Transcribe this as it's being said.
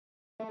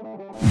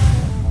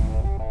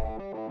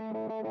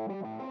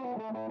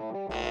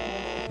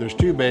There's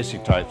two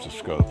basic types of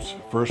scopes,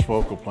 first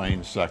focal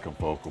plane, second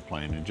focal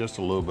plane, and just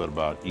a little bit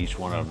about each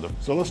one of them.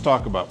 So let's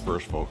talk about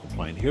first focal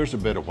plane. Here's a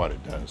bit of what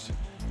it does.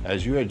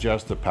 As you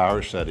adjust the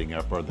power setting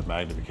up or the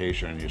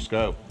magnification on your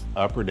scope,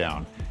 up or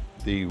down,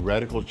 the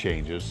reticle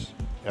changes.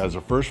 As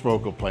a first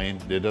focal plane,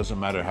 it doesn't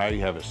matter how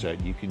you have it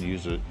set, you can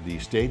use the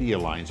stadia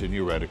lines in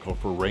your reticle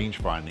for range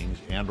findings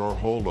and or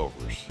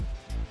holdovers.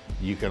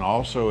 You can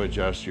also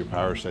adjust your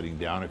power setting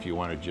down if you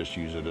want to just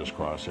use it as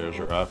crosshairs,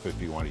 or up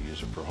if you want to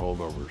use it for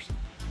holdovers.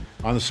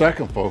 On the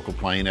second focal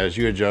plane, as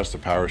you adjust the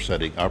power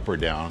setting up or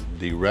down,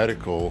 the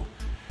reticle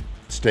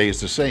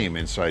stays the same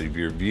inside of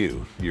your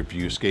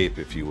viewscape,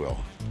 if you will.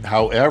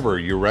 However,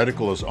 your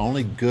reticle is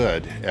only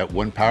good at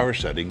one power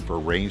setting for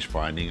range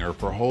finding or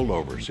for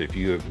holdovers. If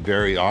you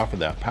vary off of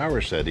that power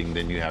setting,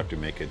 then you have to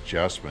make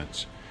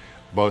adjustments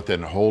both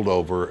in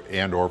holdover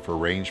and or for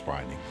range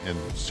finding. And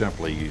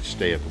simply you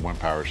stay at the one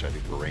power setting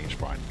for range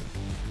finding.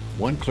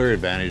 One clear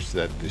advantage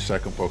that the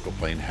second focal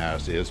plane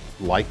has is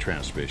light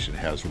transmission. It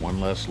has one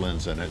less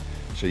lens in it,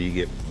 so you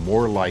get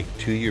more light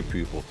to your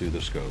pupil through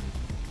the scope.